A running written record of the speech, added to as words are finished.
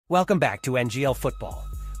Welcome back to NGL Football,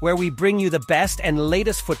 where we bring you the best and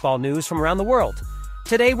latest football news from around the world.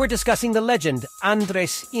 Today we're discussing the legend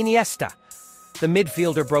Andres Iniesta. The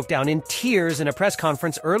midfielder broke down in tears in a press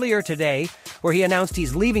conference earlier today where he announced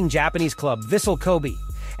he's leaving Japanese club Vissel Kobe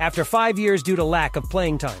after 5 years due to lack of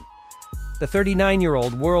playing time. The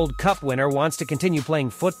 39-year-old World Cup winner wants to continue playing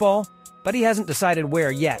football, but he hasn't decided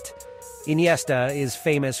where yet. Iniesta is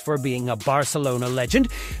famous for being a Barcelona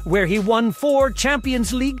legend, where he won 4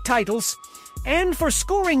 Champions League titles, and for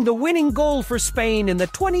scoring the winning goal for Spain in the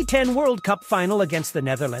 2010 World Cup final against the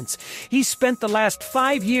Netherlands. He spent the last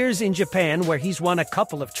 5 years in Japan, where he's won a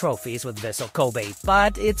couple of trophies with Vissel Kobe,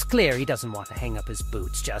 but it's clear he doesn't want to hang up his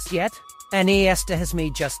boots just yet. Iniesta has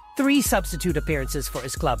made just 3 substitute appearances for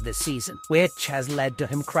his club this season, which has led to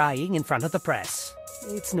him crying in front of the press.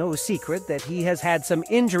 It's no secret that he has had some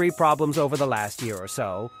injury problems over the last year or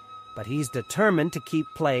so, but he's determined to keep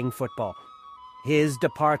playing football. His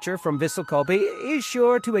departure from Vissel Kobe is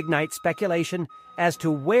sure to ignite speculation as to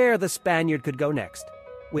where the Spaniard could go next,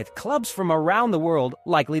 with clubs from around the world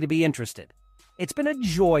likely to be interested. It's been a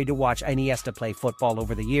joy to watch Iniesta play football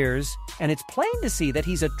over the years, and it's plain to see that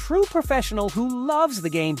he's a true professional who loves the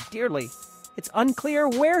game dearly. It's unclear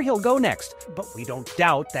where he'll go next, but we don't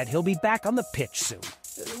doubt that he'll be back on the pitch soon.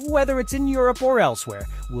 Whether it's in Europe or elsewhere,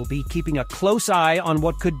 we'll be keeping a close eye on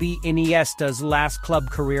what could be Iniesta's last club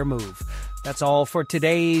career move. That's all for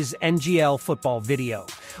today's NGL football video.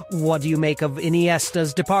 What do you make of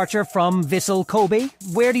Iniesta's departure from Vissel Kobe?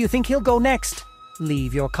 Where do you think he'll go next?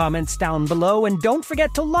 Leave your comments down below and don't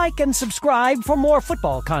forget to like and subscribe for more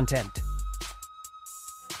football content.